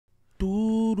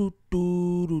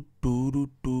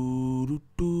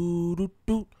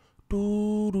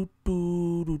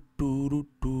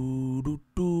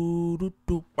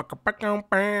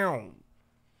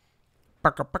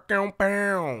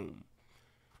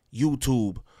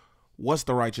YouTube, what's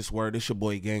the righteous word? It's your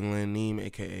boy Gangland Neem,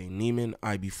 aka Neiman,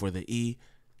 I before the E.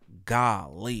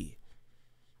 Golly,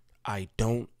 I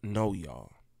don't know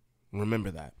y'all.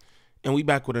 Remember that. And we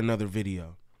back with another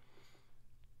video.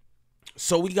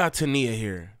 So we got Tanea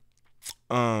here.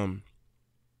 How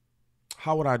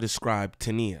would I describe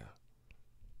Tanea?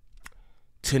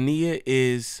 Tanea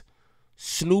is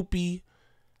Snoopy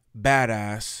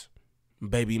Badazz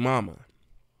baby mama.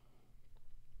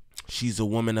 She's a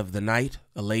woman of the night,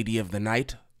 a lady of the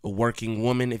night, a working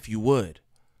woman, if you would.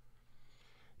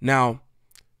 Now,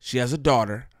 she has a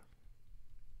daughter.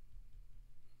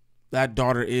 That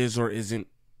daughter is or isn't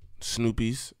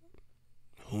Snoopy's.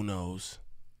 Who knows,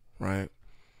 right?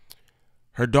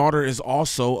 Her daughter is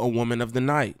also a woman of the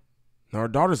night. Now, her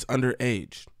daughter's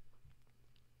underage,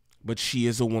 but she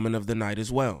is a woman of the night as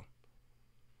well.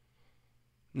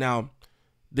 Now,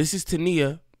 this is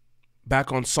Tanea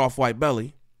back on Soft White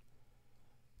Belly,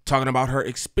 talking about her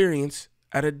experience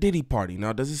at a Diddy party.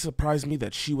 Now, does it surprise me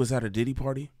that she was at a Diddy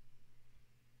party?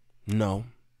 No,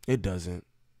 it doesn't.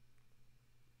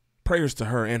 Prayers to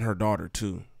her and her daughter,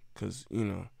 too, because, you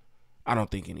know, I don't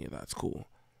think any of that's cool.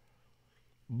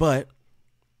 But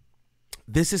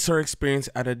this is her experience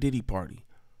at a Diddy party.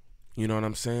 You know what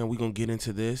I'm saying? We're going to get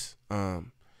into this. I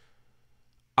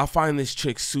find this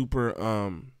chick super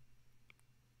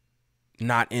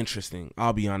not interesting.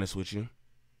 I'll be honest with you.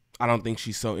 I don't think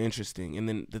she's so interesting. And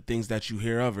then the things that you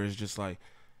hear of her is just like,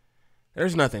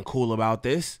 there's nothing cool about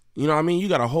this. You know what I mean? You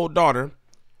got a whole daughter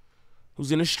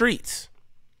who's in the streets.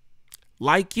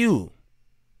 Like you.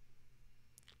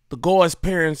 The goal as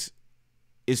parents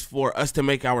is for us to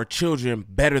make our children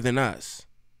better than us.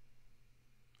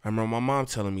 I remember my mom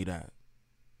telling me that.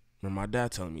 I remember my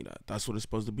dad telling me that. That's what it's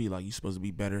supposed to be like. You're supposed to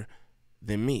be better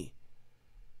than me.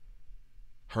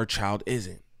 Her child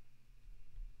isn't.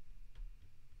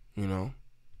 You know?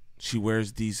 She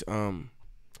wears these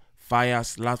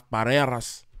Fallas Las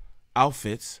Barreras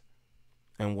outfits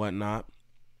and whatnot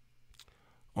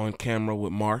on camera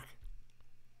with Mark.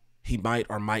 He might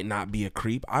or might not be a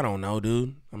creep. I don't know,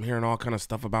 dude. I'm hearing all kind of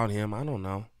stuff about him. I don't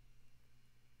know.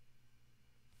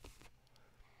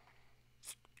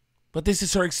 But this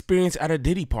is her experience at a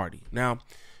Diddy party. Now,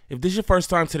 if this is your first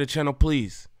time to the channel,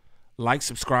 please like,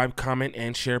 subscribe, comment,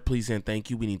 and share, please, and thank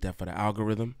you. We need that for the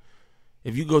algorithm.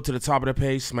 If you go to the top of the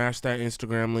page, smash that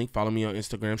Instagram link. Follow me on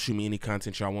Instagram. Shoot me any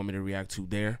content y'all want me to react to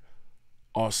there.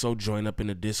 Also, join up in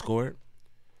the Discord.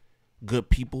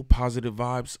 Good people, positive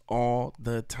vibes all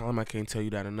the time. I can't tell you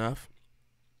that enough.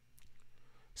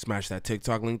 Smash that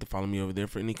TikTok link to follow me over there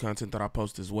for any content that I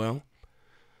post as well.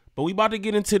 But we about to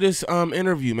get into this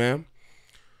interview, man.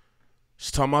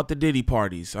 Just talking about the Diddy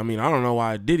parties. I mean, I don't know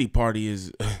why a Diddy party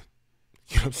is, you know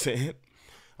what I'm saying?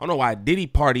 I don't know why a Diddy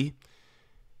party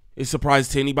is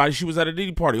surprising to anybody. She was at a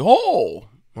Diddy party. Oh,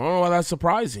 I don't know why that's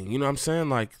surprising. You know what I'm saying?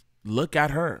 Like, look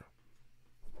at her.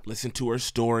 Listen to her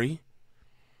story.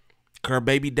 Her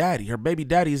baby daddy. Her baby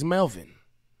daddy is Melvin.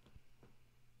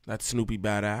 That's Snoopy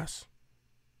Badazz.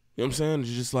 You know what I'm saying?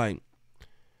 It's just like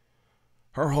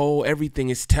her whole everything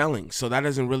is telling. So that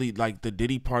doesn't really, like, the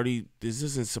Diddy party, this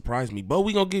doesn't surprise me. But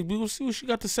we'll see what she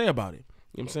got to say about it.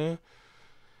 You know what I'm saying?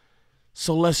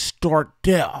 So let's start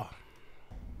there.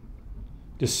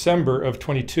 December of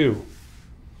 22.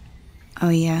 Oh,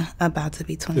 yeah. About to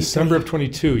be 23. December of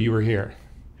 22, you were here.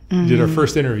 You did our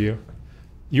first interview.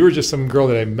 You were just some girl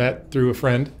that I met through a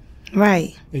friend.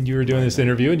 Right. And you were doing this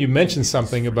interview, and you mentioned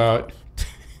something about...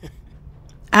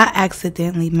 I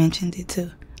accidentally mentioned it,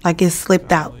 too. Like, it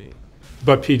slipped out.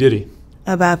 About P. Diddy.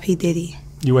 About P. Diddy.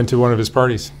 You went to one of his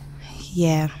parties.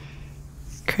 Yeah.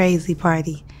 Crazy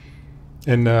party.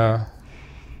 And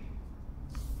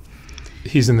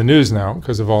he's in the news now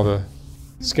because of all the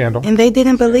scandal. And they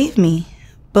didn't believe me.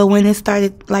 But when it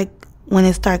started, when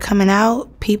it started coming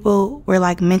out, people were,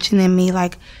 mentioning me,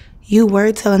 you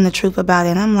were telling the truth about it.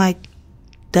 And I'm like,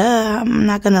 duh, I'm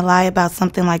not going to lie about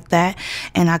something like that.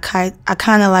 And I kind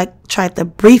of, tried to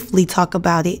briefly talk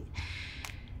about it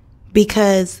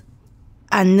because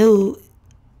I knew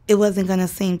it wasn't going to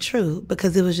seem true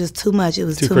because it was just too much. It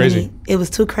was too crazy. It was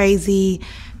too crazy.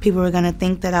 People were going to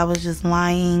think that I was just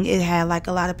lying. It had,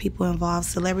 a lot of people involved,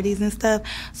 celebrities and stuff.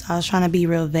 So I was trying to be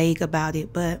real vague about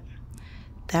it. But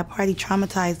that party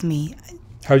traumatized me.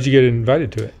 How did you get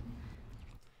invited to it?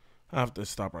 I have to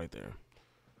stop right there.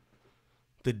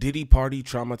 The Diddy party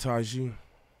traumatized you?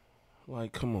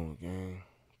 Like, come on, gang.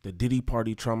 The Diddy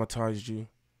party traumatized you?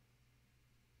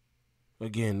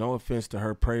 Again, no offense to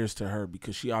her, prayers to her,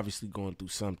 because she obviously going through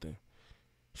something.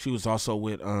 She was also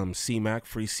with C-Mac,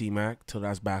 Free C-Mac, till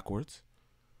that's backwards.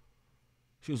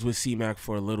 She was with C-Mac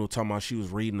for a little, talking about she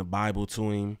was reading the Bible to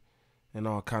him and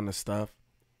all kind of stuff.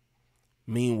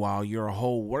 Meanwhile, you're a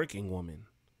whole working woman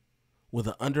with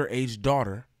an underage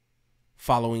daughter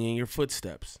following in your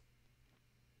footsteps.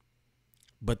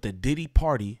 But the Diddy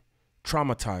party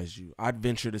traumatized you. I'd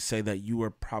venture to say that you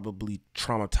were probably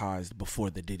traumatized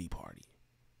before the Diddy party.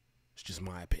 It's just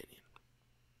my opinion.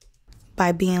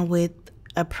 By being with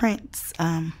a prince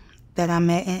that I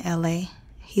met in LA.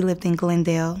 He lived in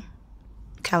Glendale,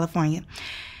 California.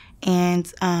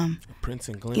 And, Prince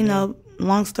in Glendale? you know,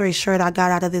 long story short, I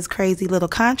got out of this crazy little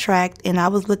contract and I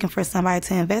was looking for somebody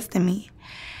to invest in me.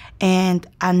 And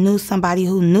I knew somebody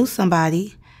who knew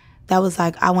somebody that was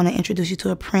like, I want to introduce you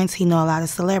to a prince. He know a lot of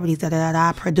celebrities,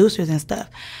 producers and stuff.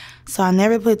 So I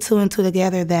never put two and two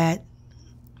together that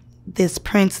this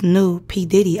prince knew P.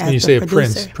 Diddy as the producer. And you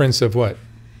say a prince of what?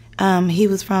 He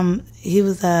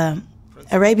was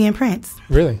Arabian Prince.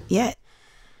 Really? Yeah.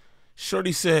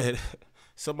 Shorty said,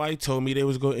 somebody told me they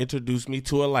was going to introduce me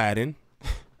to Aladdin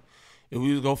and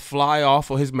we was going to fly off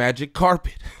on his magic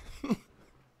carpet.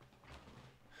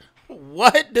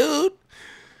 What, dude?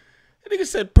 That nigga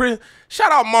said Prince.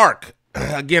 Shout out Mark.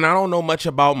 Again, I don't know much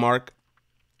about Mark.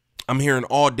 I'm hearing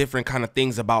all different kind of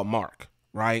things about Mark,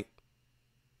 right?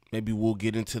 Maybe we'll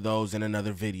get into those in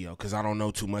another video because I don't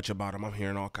know too much about him. I'm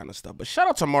hearing all kind of stuff. But shout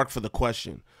out to Mark for the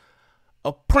question.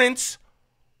 A prince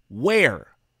where?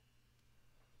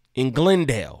 In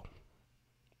Glendale.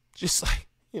 Just like,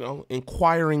 you know,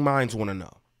 inquiring minds want to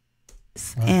know.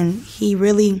 And he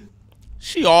really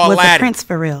was a prince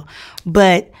for real.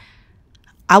 But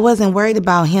I wasn't worried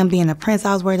about him being a prince.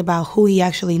 I was worried about who he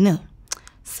actually knew.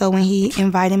 So when he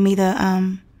invited me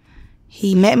to,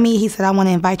 he met me, he said, I want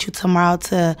to invite you tomorrow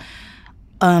to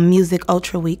Music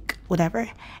Ultra Week, whatever.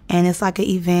 And it's like an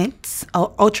event,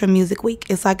 Ultra Music Week.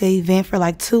 It's like an event for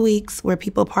like 2 weeks where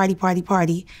people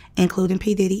party, including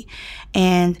P. Diddy.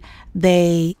 And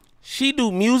She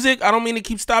do music? I don't mean to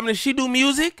keep stopping it. She do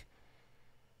music?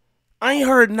 I ain't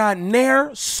heard not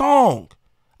ne'er song.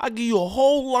 I give you a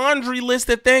whole laundry list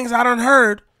of things I done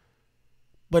heard,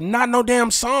 but not no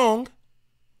damn song.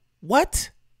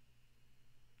 What?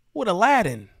 With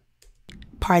Aladdin.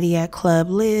 Party at Club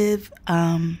Live.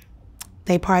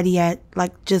 They party at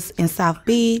like just in South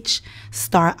Beach,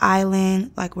 Star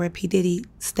Island, like where P. Diddy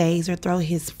stays or throw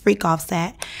his freakoffs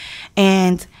at.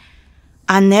 And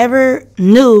I never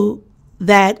knew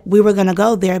that we were gonna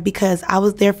go there because I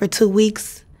was there for 2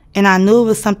 weeks and I knew it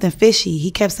was something fishy.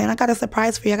 He kept saying, I got a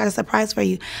surprise for you, I got a surprise for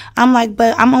you. I'm like,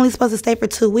 but I'm only supposed to stay for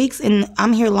 2 weeks and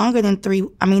I'm here longer than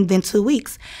 2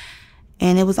 weeks.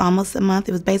 And it was almost a month.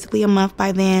 It was basically a month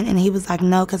by then. And he was like,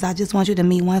 no, because I just want you to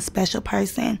meet one special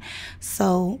person.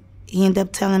 So he ended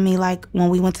up telling me, like, when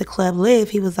we went to Club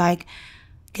Live, he was like,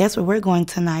 guess where we're going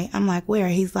tonight? I'm like, where?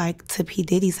 He's like, to P.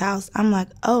 Diddy's house. I'm like,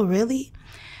 oh, really?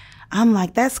 I'm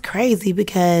like, that's crazy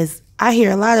because I hear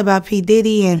a lot about P.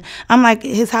 Diddy. And I'm like,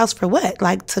 his house for what?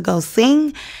 Like, to go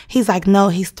sing? He's like, no,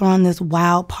 he's throwing this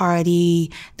wild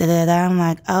party. Da-da-da. I'm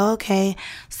like, oh, okay.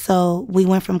 So we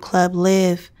went from Club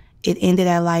Live. It ended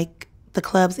at like, the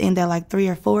clubs end at like 3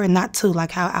 or 4 and not 2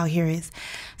 like how out here is.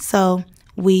 So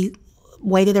we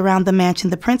waited around the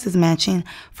mansion, the Prince's mansion,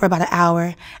 for about an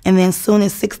hour. And then as soon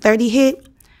as 6:30 hit,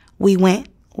 we went.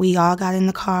 We all got in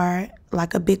the car,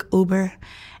 like a big Uber.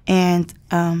 And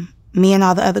me and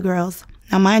all the other girls.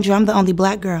 Now, mind you, I'm the only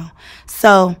black girl.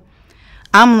 So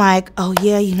I'm like, oh,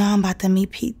 yeah, you know, I'm about to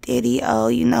meet P. Diddy. Oh,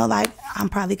 you know, like, I'm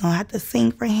probably going to have to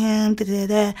sing for him.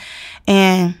 Da-da-da.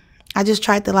 And I just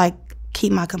tried to, like,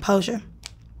 keep my composure.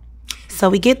 So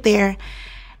we get there,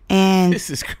 and this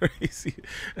is crazy.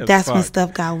 That's when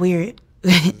stuff got weird.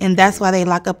 And that's why they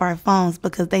lock up our phones,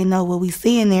 because they know what we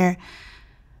see in there,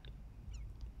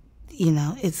 you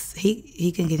know, it's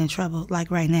he can get in trouble,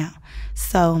 like right now.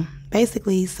 So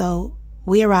basically,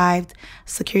 we arrived,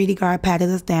 security guard patted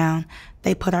us down.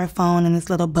 They put our phone in this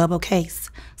little bubble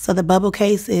case. So the bubble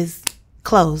case is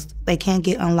closed. They can't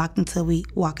get unlocked until we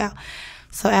walk out.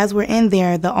 So as we're in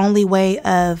there, the only way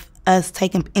of us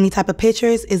taking any type of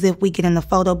pictures is if we get in the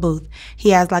photo booth. He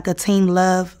has like a Team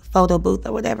Love photo booth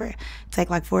or whatever. Take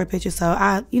like 4 pictures. So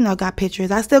I, you know, got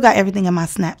pictures. I still got everything in my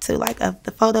Snap too, like of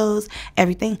the photos,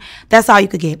 everything. That's all you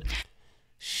could get.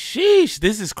 Sheesh,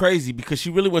 this is crazy because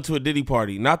she really went to a Diddy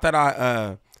party. Not that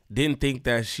I didn't think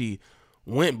that she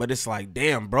went, but it's like,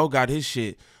 damn, bro got his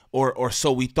shit. Or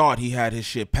so we thought he had his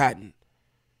shit patent.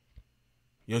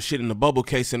 Your shit in the bubble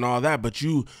case and all that, but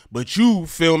you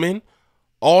filming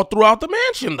all throughout the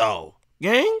mansion though,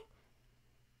 gang.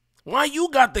 Why you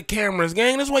got the cameras,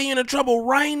 gang? That's why you in trouble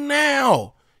right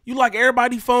now. You like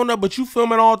everybody phoned up, but you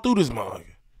filming all through this mug.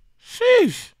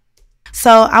 Sheesh.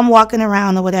 So I'm walking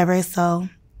around or whatever. So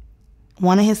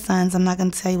one of his sons, I'm not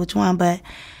going to tell you which one, but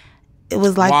it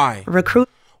was like Why? recruit.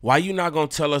 Why you not going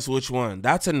to tell us which one?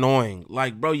 That's annoying.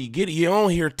 Like, bro, you get it. You don't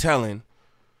hear telling.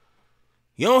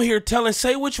 You don't hear telling.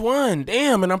 Say which one.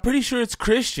 Damn, and I'm pretty sure it's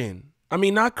Christian. I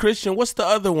mean, not Christian. What's the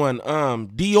other one?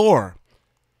 Dior.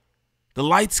 The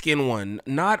light-skinned one.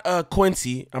 Not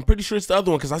Quincy. I'm pretty sure it's the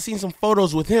other one because I seen some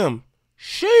photos with him.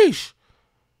 Sheesh.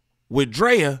 With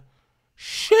Drea.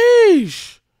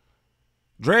 Sheesh.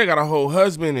 Drea got a whole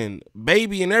husband and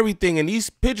baby and everything, and these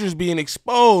pictures being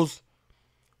exposed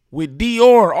with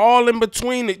Dior all in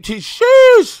between it.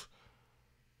 Sheesh.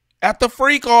 At the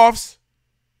freakoffs.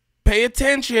 Pay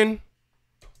attention.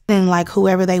 And like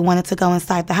whoever they wanted to go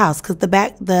inside the house, because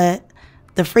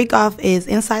the freak off is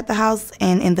inside the house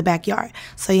and in the backyard.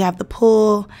 So you have the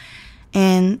pool,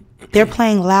 and they're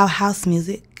playing loud house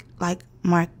music. Like,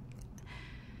 Mark,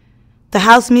 the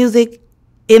house music,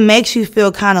 it makes you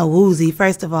feel kind of woozy,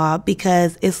 first of all,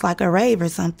 because it's like a rave or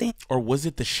something. Or was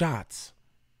it the shots?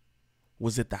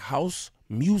 Was it the house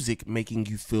music making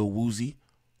you feel woozy,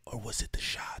 or was it the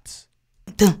shots?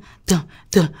 Dun, dun,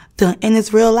 dun, dun, and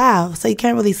it's real loud, so you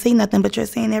can't really see nothing, but you're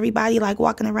seeing everybody like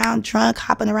walking around drunk,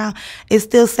 hopping around. It's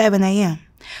still 7 a.m.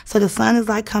 So the sun is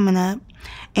like coming up,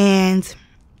 and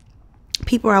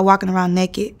people are walking around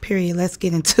naked, period. Let's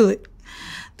get into it.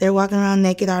 They're walking around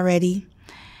naked already,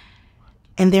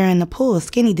 and they're in the pool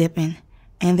skinny dipping,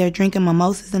 and they're drinking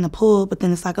mimosas in the pool, but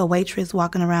then it's like a waitress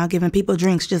walking around giving people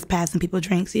drinks, just passing people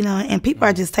drinks, you know, and people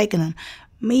are just taking them.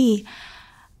 Me,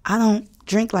 I don't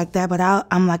drink like that, but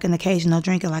I'm like an occasional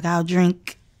drinker. Like, I'll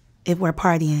drink if we're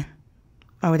partying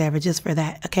or whatever, just for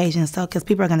that occasion. So, because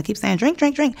people are going to keep saying, drink,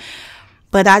 drink, drink.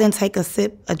 But I didn't take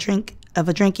a drink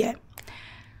yet.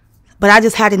 But I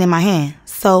just had it in my hand.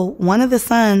 So one of the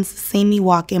sons seen me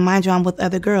walking. Mind you, I'm with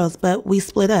other girls, but we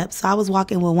split up. So I was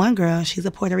walking with one girl. She's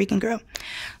a Puerto Rican girl.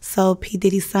 So P.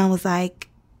 Diddy's son was like,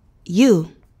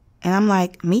 you. And I'm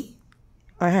like, me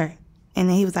or her? And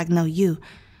then he was like, no, you.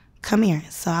 Come here.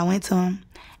 So I went to him,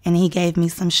 and he gave me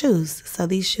some shoes. So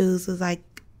these shoes was like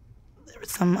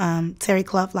some terry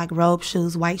cloth, like robe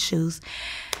shoes, white shoes.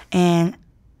 And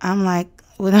I'm like,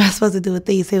 what am I supposed to do with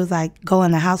these? He was like, go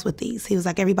in the house with these. He was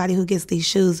like, everybody who gets these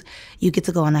shoes, you get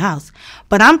to go in the house.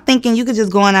 But I'm thinking you could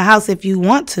just go in the house if you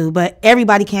want to, but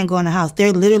everybody can't go in the house.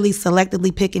 They're literally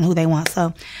selectively picking who they want.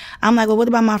 So I'm like, well, what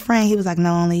about my friend? He was like,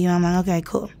 no, only you. I'm like, okay,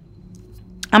 cool.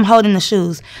 I'm holding the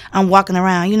shoes. I'm walking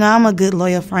around. You know, I'm a good,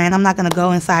 loyal friend. I'm not going to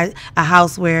go inside a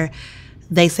house where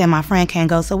they say my friend can't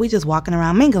go. So we just walking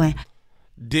around mingling.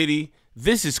 Diddy,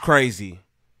 this is crazy.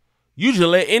 You just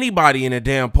let anybody in the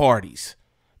damn parties.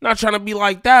 Not trying to be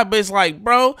like that, but it's like,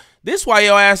 bro, this why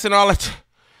your ass in all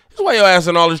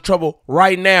this trouble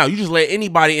right now. You just let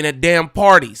anybody in the damn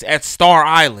parties at Star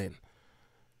Island.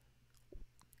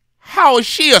 How is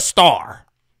she a star?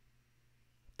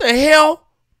 The hell?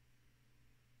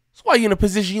 That's why you in the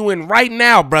position you in right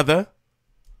now, brother.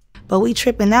 But we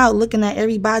tripping out, looking at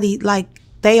everybody like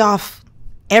they off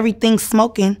everything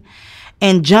smoking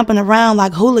and jumping around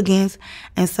like hooligans.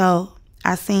 And so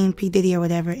I seen P. Diddy or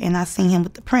whatever, and I seen him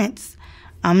with the Prince.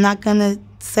 I'm not going to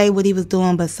say what he was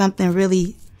doing, but something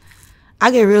really, I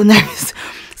get real nervous.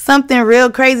 Something real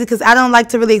crazy, because I don't like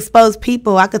to really expose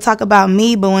people. I could talk about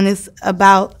me, but when it's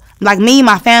about like me,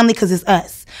 my family, because it's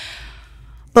us.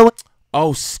 But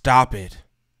oh, stop it.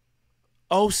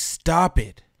 Oh, stop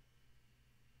it.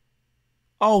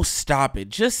 Oh, stop it.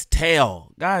 Just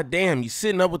tell. God damn, you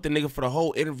sitting up with the nigga for the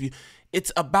whole interview.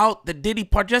 It's about the Diddy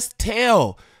part. Just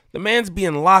tell. The man's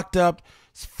being locked up.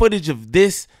 It's footage of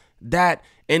this, that,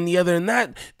 and the other. And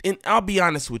that. And I'll be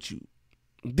honest with you.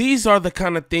 These are the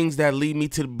kind of things that lead me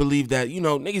to believe that, you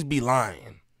know, niggas be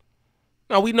lying.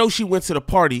 Now, we know she went to the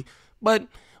party, but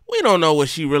we don't know what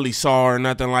she really saw or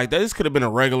nothing like that. This could have been a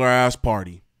regular ass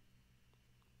party.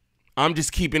 I'm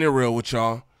just keeping it real with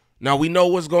y'all. Now, we know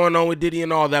what's going on with Diddy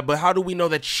and all that, but how do we know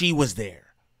that she was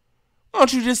there? Why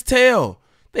don't you just tell?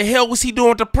 The hell was he doing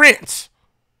with the Prince?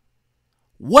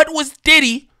 What was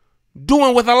Diddy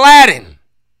doing with Aladdin?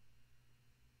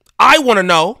 I want to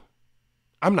know.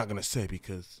 I'm not going to say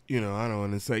because, you know, I don't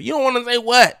want to say. You don't want to say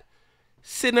what?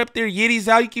 Sitting up there, yitties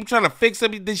out. You keep trying to fix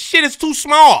up. This shit is too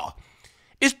small.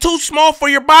 It's too small for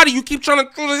your body. You keep trying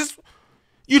to.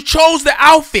 You chose the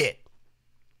outfit.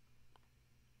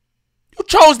 You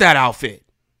chose that outfit.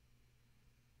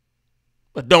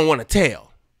 But don't want to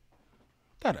tell.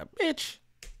 That a bitch.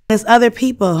 there's other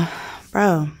people,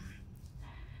 bro,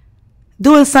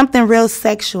 doing something real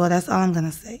sexual. That's all I'm going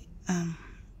to say.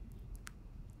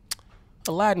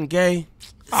 Aladdin gay.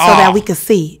 So that we could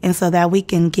see and so that we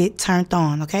can get turned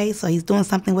on, okay? So he's doing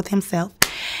something with himself.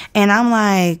 And I'm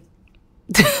like,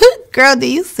 girl, do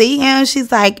you see him?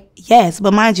 She's like, yes.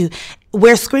 But mind you,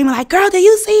 we're screaming like, girl, do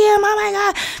you see him? Oh, my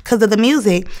God. Because of the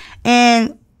music.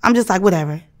 And I'm just like,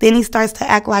 whatever. Then he starts to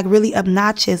act like really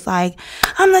obnoxious, like,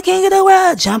 I'm the king of the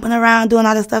world, jumping around, doing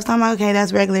all this stuff. So I'm like, okay,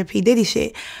 that's regular P. Diddy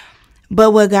shit.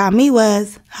 But what got me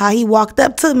was how he walked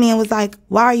up to me and was like,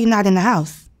 why are you not in the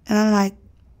house? And I'm like,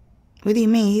 what do you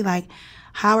mean? He like,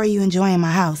 how are you enjoying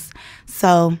my house?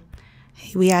 So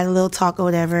we had a little talk or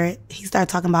whatever. He started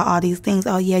talking about all these things.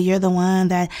 Oh, yeah, you're the one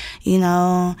that, you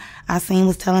know, I seen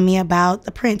was telling me about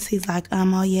the Prince. He's like,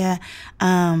 oh, yeah,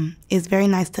 it's very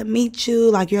nice to meet you.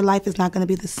 Like, your life is not going to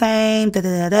be the same,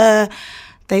 da-da-da-da.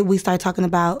 We started talking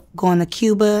about going to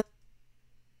Cuba.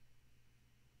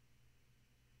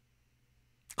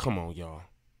 Come on, y'all.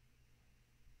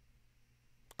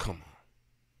 Come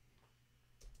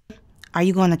on. Are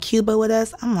you going to Cuba with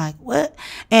us? I'm like, what?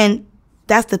 And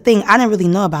that's the thing. I didn't really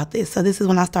know about this. So this is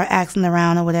when I start asking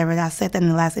around or whatever. And I said that in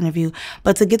the last interview.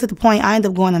 But to get to the point, I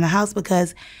ended up going in the house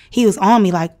because he was on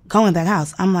me, like, go in that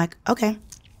house. I'm like, okay.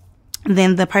 And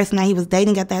then the person that he was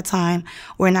dating at that time,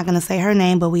 we're not going to say her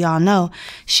name, but we all know,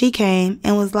 she came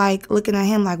and was like looking at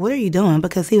him like, what are you doing?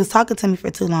 Because he was talking to me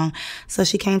for too long. So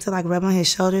she came to like rub on his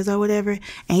shoulders or whatever.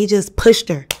 And he just pushed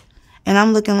her. And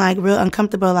I'm looking like real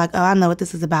uncomfortable, like, oh, I know what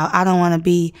this is about. I don't want to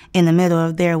be in the middle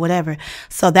of there or whatever.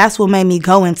 So that's what made me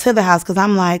go into the house because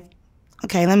I'm like,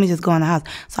 okay, let me just go in the house.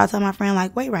 So I told my friend,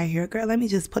 like, wait right here, girl. Let me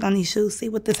just put on these shoes, see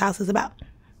what this house is about.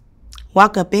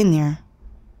 Walk up in there.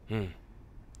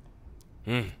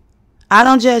 I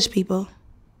don't judge people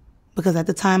because at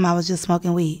the time I was just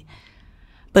smoking weed.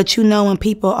 But you know when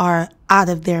people are out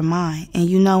of their mind and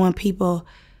you know when people...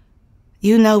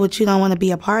 You know what you don't want to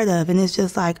be a part of. And it's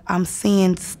just like I'm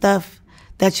seeing stuff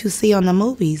that you see on the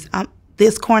movies.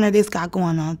 This corner, this got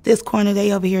going on. This corner,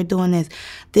 they over here doing this.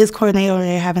 This corner, they over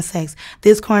there having sex.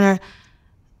 This corner,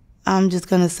 I'm just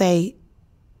going to say,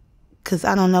 because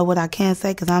I don't know what I can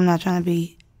say because I'm not trying to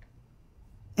be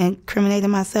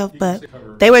incriminating myself, but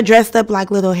they were dressed up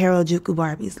like little Harajuku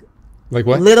Barbies. Like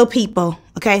what? Little people,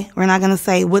 okay? We're not going to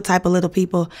say what type of little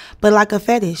people, but like a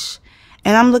fetish.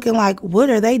 And I'm looking like,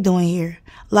 what are they doing here?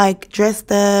 Like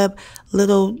dressed up,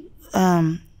 little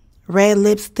red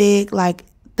lipstick, like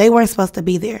they weren't supposed to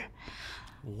be there.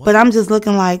 What? But I'm just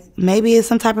looking like maybe it's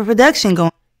some type of production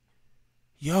going.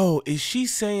 Yo, is she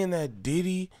saying that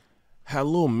Diddy had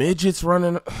little midgets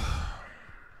running?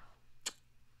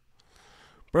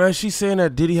 Bruh, she's saying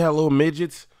that Diddy had little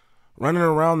midgets running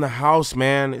around the house,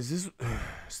 man. Is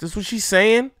this what she's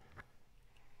saying?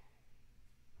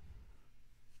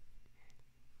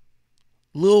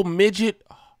 Little midget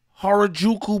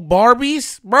Harajuku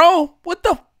Barbies? Bro,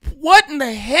 what in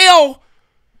the hell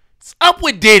is up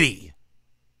with Diddy?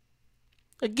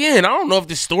 Again, I don't know if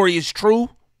this story is true,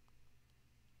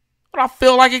 but I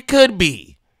feel like it could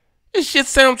be. This shit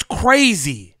sounds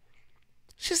crazy.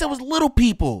 She said it was little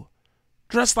people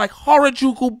dressed like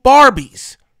Harajuku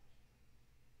Barbies.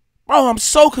 Bro, I'm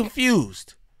so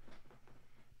confused.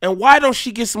 And why don't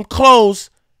she get some clothes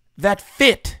that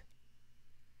fit?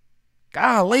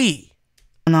 Golly.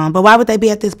 But why would they be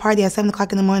at this party at 7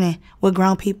 o'clock in the morning with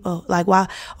grown people? Like, why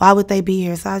would they be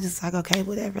here? So I was just like, okay,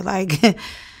 whatever. Like,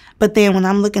 but then when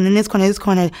I'm looking in this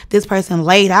corner, this person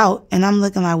laid out, and I'm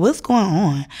looking like, what's going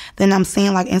on? Then I'm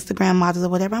seeing like Instagram models or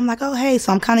whatever. I'm like, oh, hey.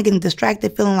 So I'm kind of getting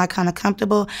distracted, feeling like kind of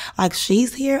comfortable. Like,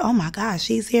 she's here? Oh, my gosh,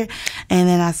 she's here. And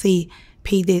then I see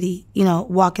P. Diddy, you know,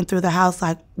 walking through the house,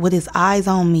 like, with his eyes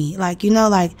on me. Like, you know,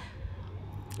 like,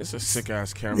 it's a sick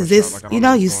ass camera. Is this, shot. Like, you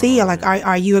know, you see, like,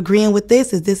 are you agreeing with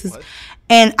this? What?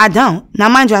 And I don't. Now,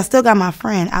 mind you, I still got my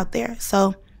friend out there.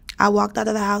 So I walked out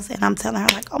of the house and I'm telling her,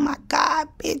 like, oh my God,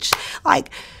 bitch. Like,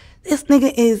 this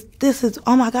nigga is,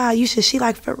 oh my God, she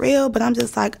like for real? But I'm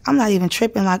just like, I'm not even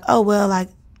tripping. Like, oh, well, like,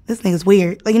 this nigga's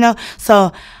weird. Like, you know,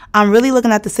 so I'm really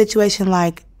looking at the situation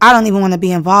like, I don't even want to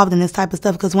be involved in this type of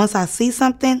stuff because once I see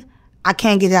something, I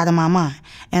can't get it out of my mind.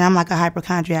 And I'm like a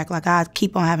hypochondriac. Like, I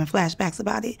keep on having flashbacks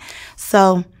about it.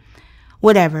 So,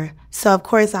 whatever. So, of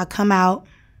course, I come out,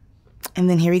 and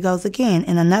then here he goes again.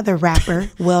 And another rapper,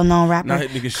 well-known rapper,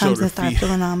 comes and starts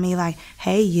feeling on me like,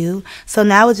 hey, you. So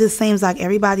now it just seems like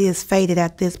everybody is faded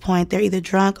at this point. They're either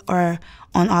drunk or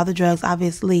on all the drugs,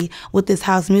 obviously, with this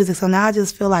house music. So now I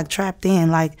just feel like trapped in.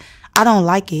 Like, I don't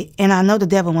like it. And I know the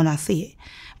devil when I see it.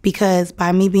 Because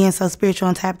by me being so spiritual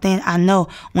and tapped in, I know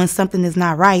when something is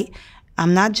not right.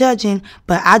 I'm not judging,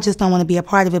 but I just don't want to be a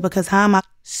part of it because how am I?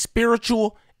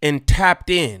 Spiritual and tapped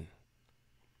in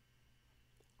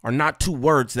are not two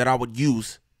words that I would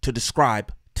use to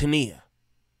describe Tanea.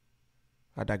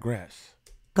 I digress.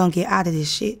 Gonna get out of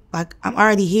this shit. Like, I'm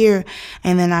already here.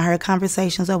 And then I heard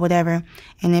conversations or whatever.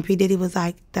 And then P. Diddy was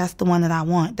like, that's the one that I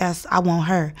want. I want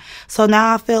her. So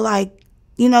now I feel like,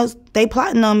 you know, they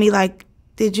plotting on me. Like,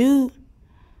 did you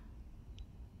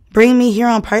bring me here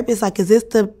on purpose? Like, is this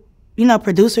the, you know,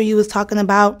 producer you was talking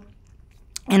about?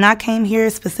 And I came here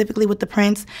specifically with the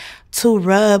Prince to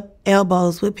rub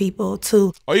elbows with people,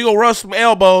 to... Oh, you gonna rub some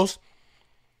elbows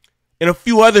and a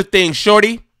few other things,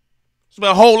 shorty. There's been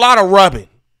a whole lot of rubbing.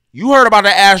 You heard about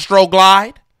the Astro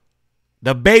Glide,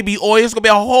 the baby oil. It's gonna be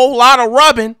a whole lot of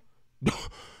rubbing.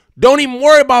 Don't even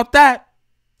worry about that.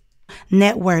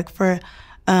 Network for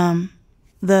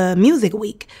the music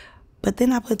week. But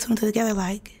then I put two and two together,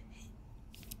 like,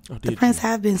 the Prince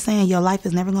have been saying your life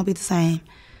is never gonna be the same.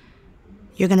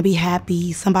 You're going to be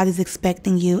happy. Somebody's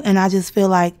expecting you. And I just feel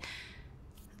like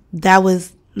that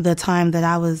was the time that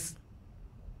I was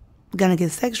going to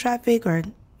get sex trafficked or,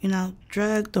 you know,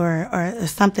 drugged or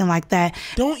something like that.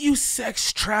 Don't you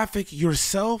sex traffic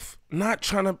yourself? Not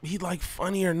trying to be like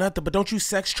funny or nothing, but don't you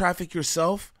sex traffic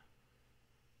yourself?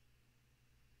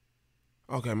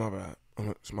 Okay, my bad.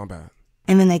 It's my bad.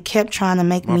 And then they kept trying to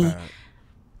make me, bad.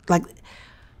 Like...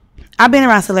 I've been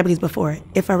around celebrities before.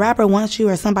 If a rapper wants you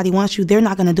or somebody wants you, they're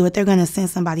not going to do it. They're going to send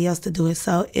somebody else to do it.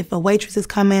 So if a waitress is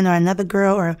coming or another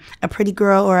girl or a pretty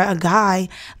girl or a guy,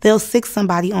 they'll sick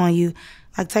somebody on you.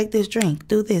 Like, take this drink,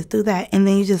 do this, do that. And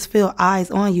then you just feel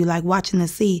eyes on you, like watching to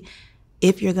see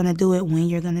if you're going to do it, when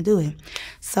you're going to do it.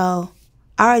 So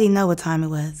I already know what time it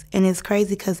was. And it's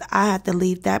crazy because I had to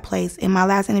leave that place. In my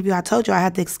last interview, I told you I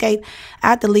had to escape. I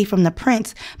had to leave from the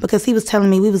Prince because he was telling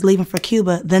me we was leaving for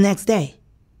Cuba the next day.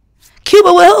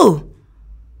 Cuba with who?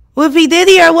 With P.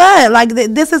 Diddy or what? Like,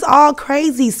 this is all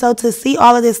crazy. So to see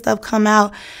all of this stuff come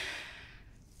out,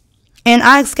 and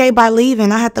I escaped by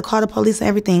leaving. I had to call the police and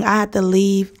everything. I had to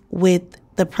leave with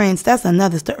the Prince. That's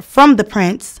another story. From the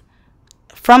Prince,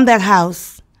 from that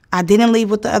house. I didn't leave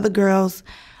with the other girls.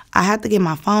 I had to get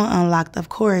my phone unlocked, of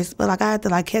course. But, like, I had to,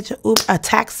 like, catch a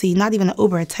taxi, not even an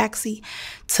Uber, a taxi,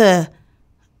 to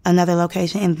another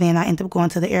location, and then I ended up going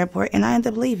to the airport, and I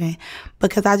ended up leaving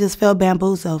because I just felt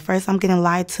bamboozled. First, I'm getting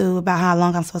lied to about how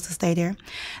long I'm supposed to stay there.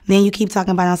 Then you keep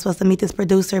talking about I'm supposed to meet this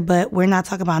producer, but we're not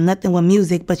talking about nothing with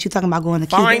music, but you're talking about going to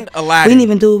Cuba. Find Aladdin. We didn't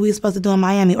even do what we were supposed to do in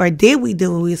Miami, or did we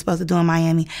do what we were supposed to do in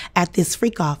Miami at this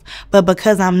freak-off? But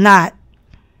because I'm not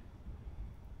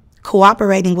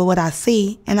cooperating with what I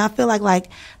see, and I feel like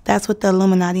that's what the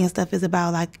Illuminati and stuff is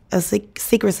about, like a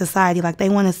secret society. Like, they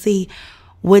want to see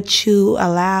what you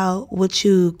allow, what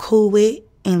you cool with,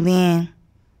 and then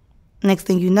next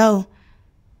thing you know,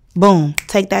 boom,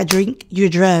 take that drink, you're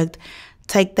drugged.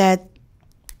 Take that,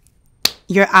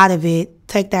 you're out of it.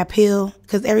 Take that pill,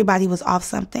 because everybody was off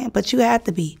something. But you had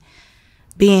to be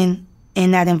being in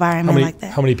that environment like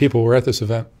that. How many people were at this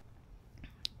event?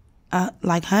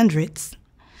 Like hundreds.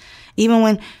 Even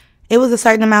when it was a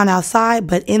certain amount outside,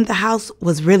 but in the house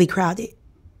was really crowded.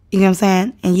 You know what I'm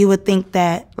saying? And you would think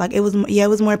that, like, it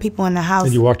was more people in the house.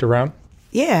 And you walked around?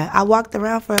 Yeah, I walked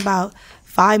around for about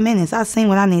 5 minutes. I seen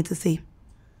what I need to see.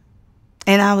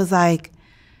 And I was like,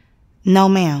 no,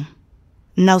 ma'am.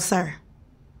 No, sir.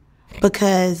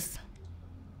 Because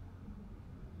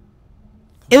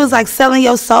it was like selling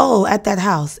your soul at that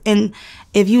house. And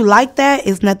if you like that,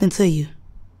 it's nothing to you.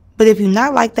 But if you're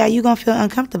not like that, you're going to feel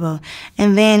uncomfortable.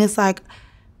 And then it's like,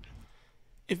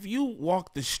 if you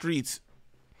walk the streets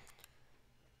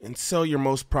and sell your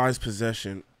most prized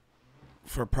possession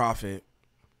for profit,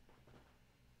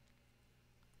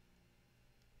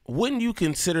 wouldn't you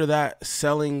consider that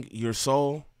selling your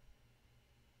soul?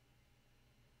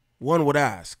 One would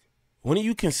ask, wouldn't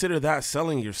you consider that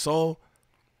selling your soul?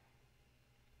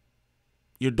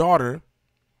 Your daughter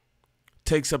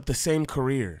takes up the same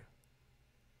career,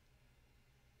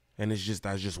 and that's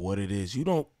just what it is. You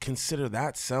don't consider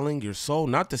that selling your soul?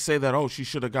 Not to say that, oh, she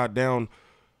should have got down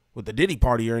with the Diddy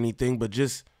party or anything, but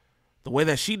just the way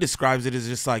that she describes it is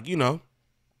just like, you know,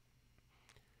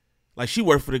 like she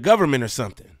worked for the government or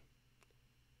something.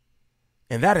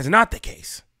 And that is not the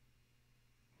case.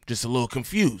 Just a little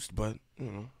confused, but,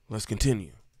 you know, let's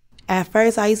continue. At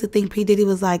first, I used to think P. Diddy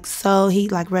was like, so he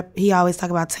always talk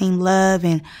about team love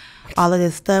and all of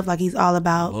this stuff. Like, he's all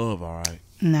about love, all right.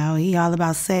 No, he all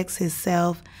about sex,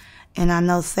 himself. And I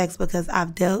know sex because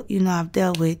I've dealt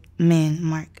with men,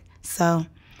 Mark. So,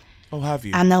 oh, have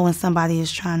you? I know when somebody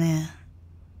is trying to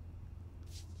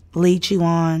lead you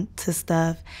on to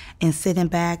stuff and sitting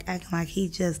back acting like he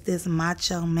just this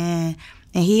macho man.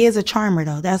 And he is a charmer,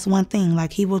 though. That's one thing.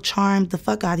 Like, he will charm the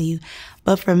fuck out of you.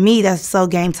 But for me, that's so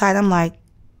game tight. I'm like,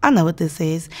 I know what this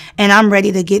is. And I'm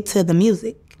ready to get to the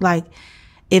music. Like,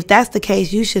 if that's the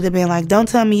case, you should have been like, don't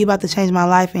tell me you about to change my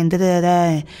life and da-da-da.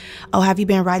 And, oh, have you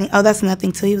been writing? Oh, that's another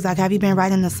thing, too. He was like, have you been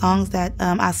writing the songs that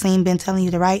I seen been telling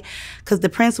you to write? Because the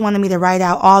Prince wanted me to write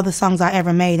out all the songs I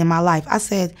ever made in my life. I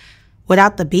said,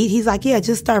 without the beat? He's like, yeah,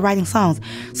 just start writing songs.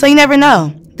 So you never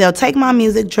know. They'll take my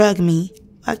music, drug me,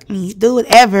 fuck me, do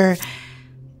whatever,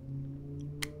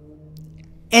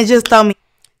 and just throw me.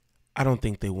 I don't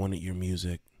think they wanted your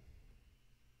music.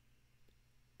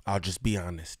 I'll just be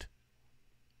honest.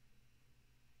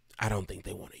 I don't think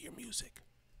they wanted your music.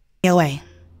 Away,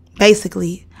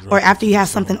 basically. Or after you have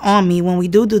something on me, when we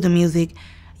do the music,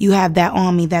 you have that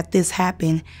on me that this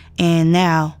happened, and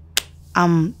now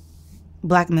I'm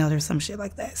blackmailed or some shit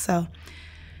like that. So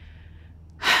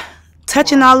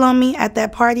touching all on me at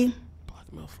that party.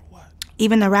 Blackmail for what?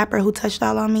 Even the rapper who touched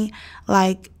all on me,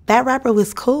 like, that rapper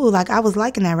was cool. Like, I was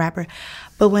liking that rapper.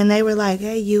 But when they were like,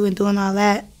 hey, you, and doing all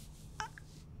that,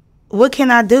 what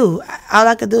can I do? All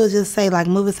I could do is just say, like,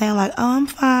 move his hand, like, oh, I'm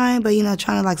fine, but, you know,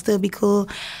 trying to, like, still be cool.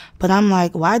 But I'm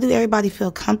like, why do everybody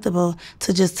feel comfortable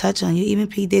to just touch on you? Even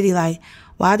P. Diddy, like,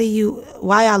 why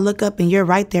I look up and you're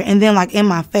right there? And then, like, in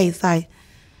my face, like,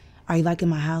 are you, like, in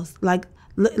my house? Like,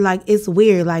 it's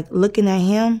weird. Like, looking at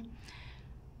him,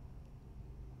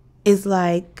 it's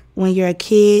like when you're a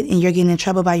kid and you're getting in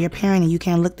trouble by your parent and you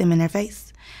can't look them in their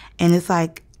face. And it's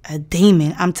like a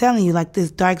demon. I'm telling you, like,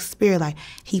 this dark spirit, like,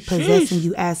 he possessing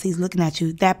you as he's looking at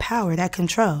you. That power, that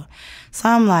control. So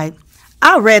I'm like,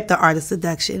 I read The Art of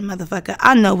Seduction, motherfucker.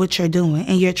 I know what you're doing,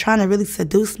 and you're trying to really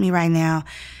seduce me right now.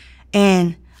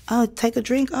 And, oh, take a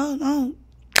drink. Oh,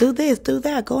 do this, do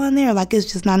that. Go in there. Like,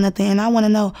 it's just not nothing. And I want to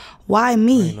know why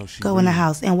me go in the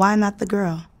house and why not the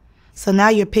girl. So now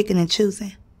you're picking and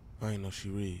choosing. I ain't know she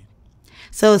read.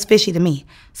 So it's fishy to me.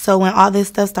 So when all this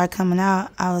stuff started coming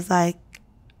out, I was like,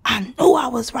 I knew I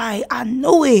was right. I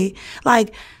knew it.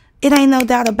 Like, it ain't no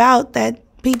doubt about that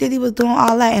P. Diddy was doing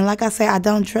all that. And like I say, I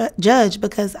don't judge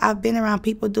because I've been around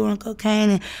people doing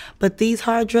cocaine. But these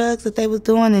hard drugs that they was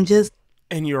doing and just...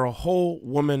 And you're a whole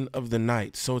woman of the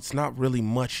night, so it's not really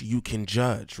much you can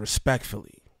judge,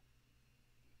 respectfully.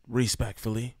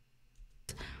 Respectfully.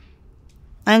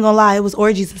 I ain't gonna lie, it was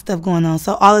orgies and stuff going on.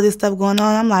 So all of this stuff going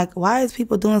on, I'm like, why is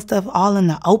people doing stuff all in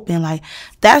the open? Like,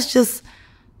 that's just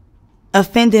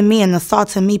offending me and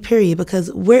assaulting me, period,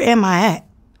 because where am I at?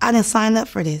 I didn't sign up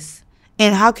for this.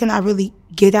 And how can I really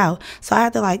get out? So I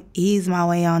had to, like, ease my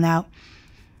way on out.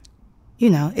 You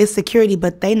know, it's security,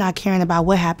 but they not caring about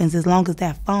what happens as long as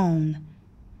that phone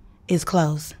is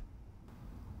closed.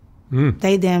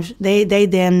 They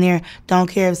damn near don't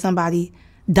care if somebody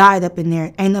died up in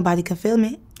there. Ain't nobody can film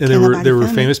it. And there were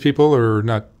famous people or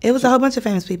not? It was a whole bunch of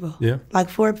famous people. Yeah. Like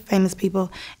 4 famous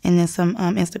people and then some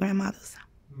Instagram models.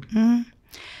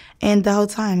 And the whole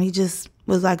time he just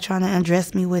was like trying to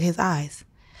undress me with his eyes.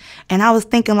 And I was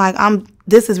thinking like,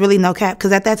 this is really no cap.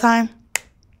 Because at that time,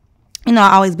 you know,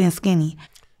 I always been skinny.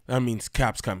 That means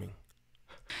cap's coming.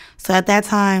 So at that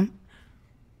time,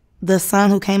 the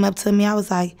son who came up to me, I was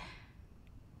like,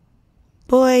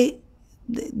 boy,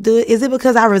 is it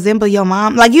because I resemble your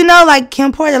mom? Like, you know, like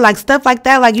Kim Porter, like stuff like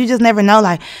that. Like, you just never know.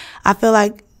 Like, I feel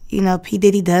like, you know, P.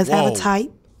 Diddy does have a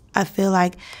type. I feel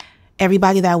like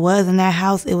everybody that was in that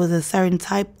house, it was a certain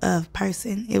type of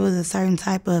person. It was a certain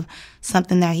type of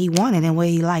something that he wanted and what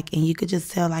he liked. And you could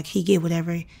just tell, like, he get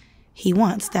whatever he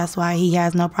wants. That's why he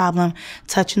has no problem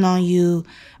touching on you,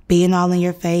 being all in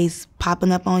your face,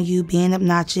 popping up on you, being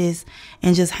obnoxious,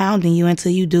 and just hounding you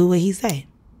until you do what he say.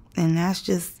 And that's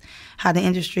just how the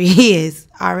industry is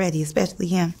already, especially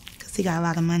him, because he got a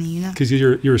lot of money, you know? Because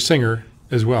you're a singer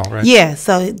as well, right? Yeah,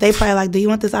 so they probably like, do you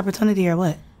want this opportunity or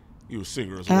what? You a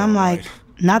singer as well, and I'm like, right?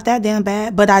 Not that damn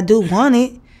bad, but I do want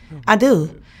it. I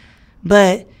do.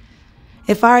 But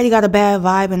if I already got a bad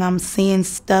vibe and I'm seeing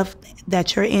stuff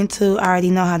that you're into, I already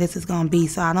know how this is going to be.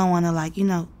 So I don't want to, like, you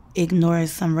know, ignore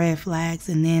some red flags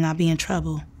and then I'll be in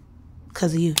trouble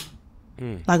because of you.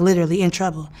 Like, literally in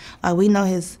trouble. Like, we know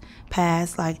his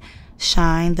past, like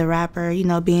Shine, the rapper, you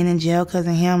know, being in jail because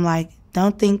of him. Like,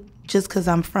 don't think just because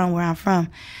I'm from where I'm from,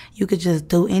 you could just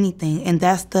do anything. And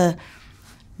that's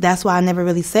why I never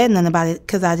really said nothing about it,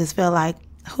 because I just felt like,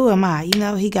 who am I? You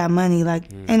know, he got money.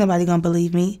 Like, ain't nobody going to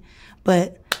believe me.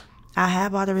 But I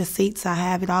have all the receipts. I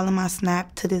have it all in my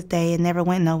Snap to this day. It never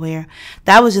went nowhere.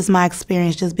 That was just my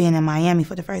experience just being in Miami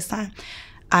for the first time.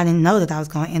 I didn't know that I was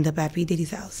going to end up at P.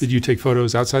 Diddy's house. Did you take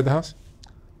photos outside the house?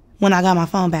 When I got my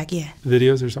phone back, yeah.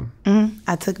 Videos or something?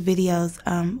 I took videos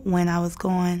when I was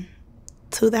going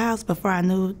to the house before I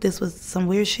knew this was some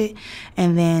weird shit.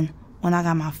 And then when I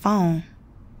got my phone,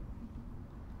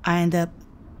 I ended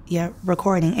up,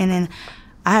 recording. And then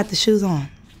I had the shoes on.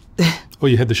 Oh,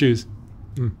 you had the shoes?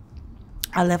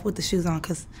 I left with the shoes on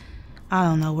because I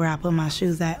don't know where I put my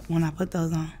shoes at when I put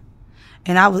those on.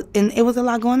 And it was a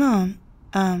lot going on.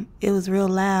 It was real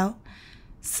loud.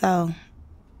 So,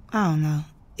 I don't know.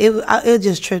 It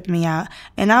just tripped me out.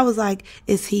 And I was like,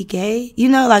 is he gay? You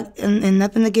know, like, and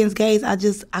nothing against gays.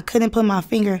 I couldn't put my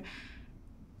finger.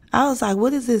 I was like,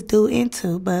 what is this dude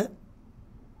into? But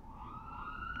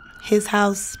his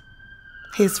house,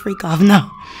 his freak off. No,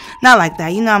 not like that.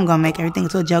 You know I'm going to make everything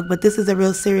into a joke. But this is a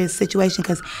real serious situation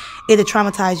because it'll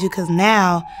traumatize you because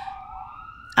now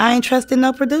I ain't trusting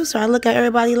no producer. I look at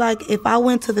everybody like if I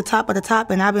went to the top of the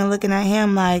top and I've been looking at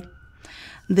him like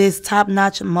this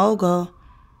top-notch mogul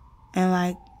and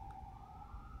like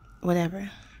whatever.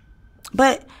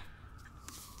 But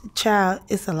child,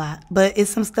 it's a lot. But it's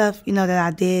some stuff, you know, that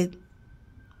I did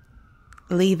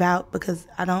leave out because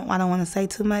I don't want to say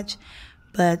too much.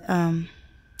 But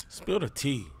spill the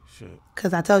tea, shit.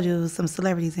 Because I told you there was some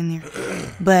celebrities in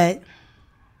there. But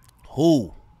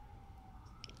who?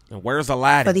 And where's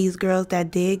Aladdin? For these girls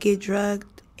that did get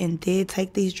drugged and did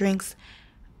take these drinks,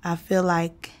 I feel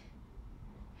like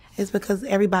it's because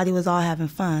everybody was all having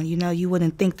fun. You know, you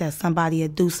wouldn't think that somebody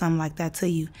would do something like that to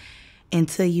you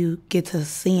until you get to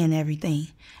seeing everything.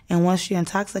 And once you're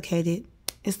intoxicated,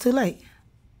 it's too late.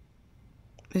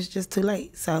 It's just too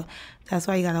late. So that's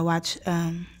why you got to watch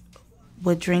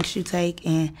what drinks you take.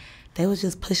 And they was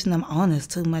just pushing them on us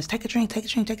too much. Take a drink, take a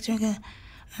drink, take a drink. And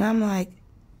I'm like,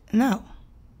 no.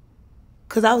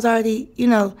 Because I was already, you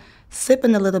know,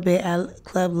 sipping a little bit at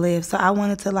Club Live. So I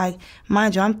wanted to, like,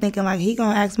 mind you, I'm thinking, like, he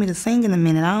going to ask me to sing in a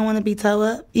minute. I don't want to be toe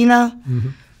up, you know? Mm-hmm.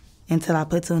 Until I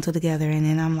put two and two together. And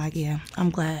then I'm like, yeah, I'm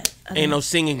glad. Ain't no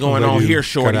singing going on here,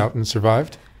 shorty. Got out and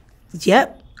survived?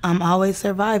 Yep. I'm always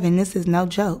surviving. This is no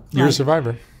joke. You're a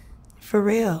survivor. For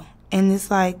real. And it's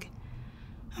like,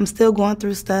 I'm still going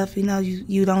through stuff. You know,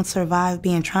 you don't survive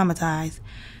being traumatized.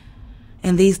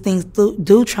 And these things do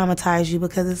traumatize you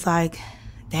because it's like,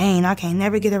 dang, I can't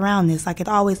never get around this. Like, it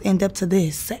always end up to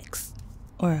this, sex.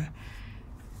 Or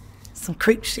some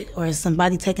creep shit. Or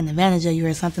somebody taking advantage of you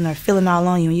or something. Or feeling all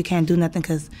on you and you can't do nothing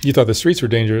because... You thought the streets were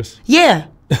dangerous. Yeah.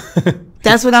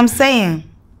 That's what I'm saying.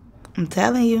 I'm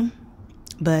telling you.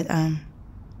 But,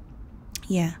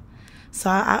 yeah. So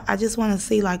I just want to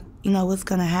see, like, you know, what's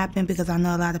going to happen because I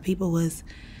know a lot of people was...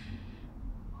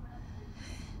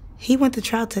 He went to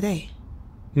trial today.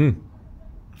 And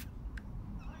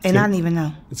I didn't even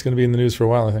know. It's going to be in the news for a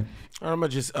while, I think. I'm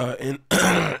going to just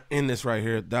end this right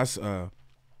here. That's the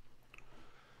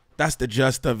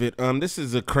gist of it. This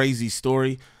is a crazy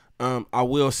story. I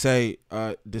will say,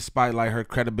 despite, like, her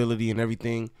credibility and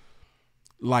everything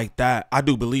like that, I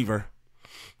do believe her.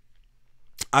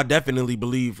 I definitely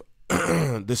believe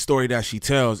the story that she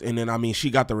tells. And then, I mean, she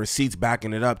got the receipts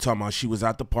backing it up, talking about she was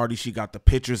at the party. She got the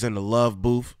pictures in the love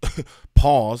booth.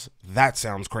 Pause. That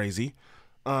sounds crazy.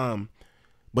 But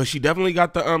she definitely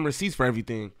got the receipts for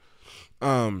everything.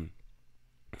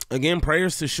 Again,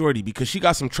 prayers to Shorty because she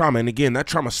got some trauma. And again, that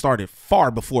trauma started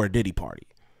far before a Diddy party.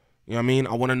 You know what I mean?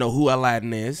 I want to know who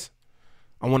Aladdin is.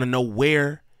 I want to know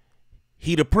where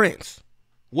he the prince.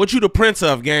 What you the prince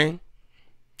of, gang?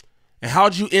 And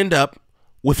how'd you end up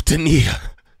with Tanea?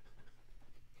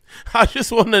 I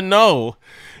just want to know.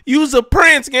 You's a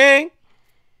prince, gang.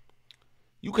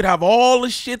 You could have all the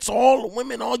shits, all the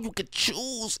women, all you could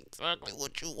choose exactly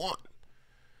what you want.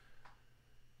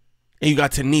 And you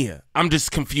got Tanea. I'm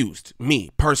just confused. Me,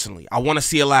 personally. I want to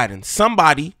see Aladdin.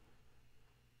 Somebody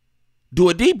do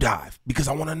a deep dive because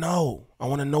I want to know. I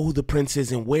want to know who the prince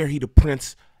is and where he the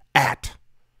prince at.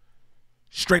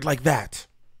 Straight like that.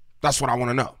 That's what I want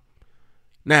to know.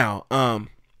 Now,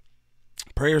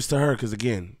 prayers to her because,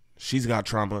 again, she's got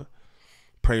trauma.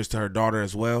 Prayers to her daughter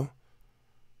as well.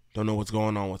 Don't know what's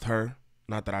going on with her.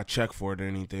 Not that I check for it or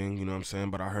anything, you know what I'm saying?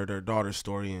 But I heard her daughter's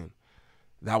story, and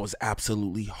that was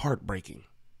absolutely heartbreaking.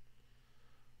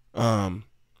 But,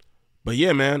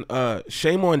 yeah, man,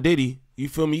 shame on Diddy. You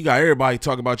feel me? You got everybody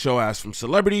talking about your ass from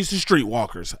celebrities to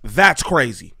streetwalkers. That's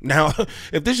crazy. Now,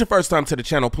 if this is your first time to the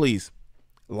channel, please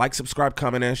like, subscribe,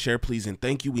 comment, and share, please, and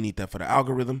thank you. We need that for the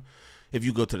algorithm. If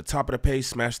you go to the top of the page,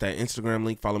 smash that Instagram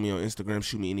link. Follow me on Instagram.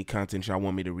 Shoot me any content y'all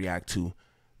want me to react to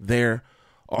there.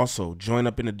 Also, join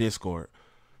up in the Discord.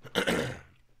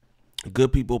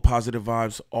 Good people, positive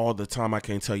vibes all the time. I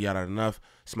can't tell y'all that enough.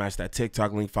 Smash that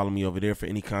TikTok link. Follow me over there for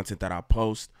any content that I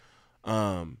post.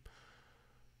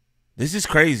 This is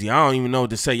crazy. I don't even know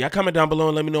what to say. Y'all comment down below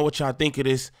and let me know what y'all think of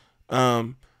this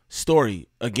story.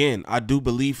 Again, I do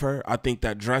believe her. I think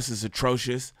that dress is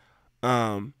atrocious.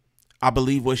 I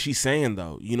believe what she's saying,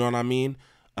 though. You know what I mean?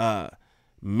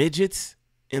 Midgets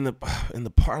in the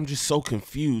part, I'm just so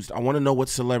confused. I want to know what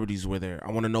celebrities were there.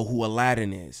 I want to know who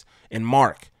Aladdin is and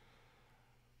Mark.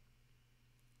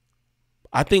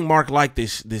 I think Mark liked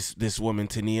this woman,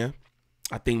 Tanea.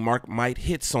 I think Mark might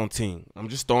hit something. I'm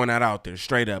just throwing that out there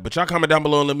straight up. But y'all comment down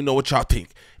below and let me know what y'all think.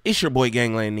 It's your boy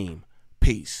Gangland Neem.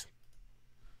 Peace.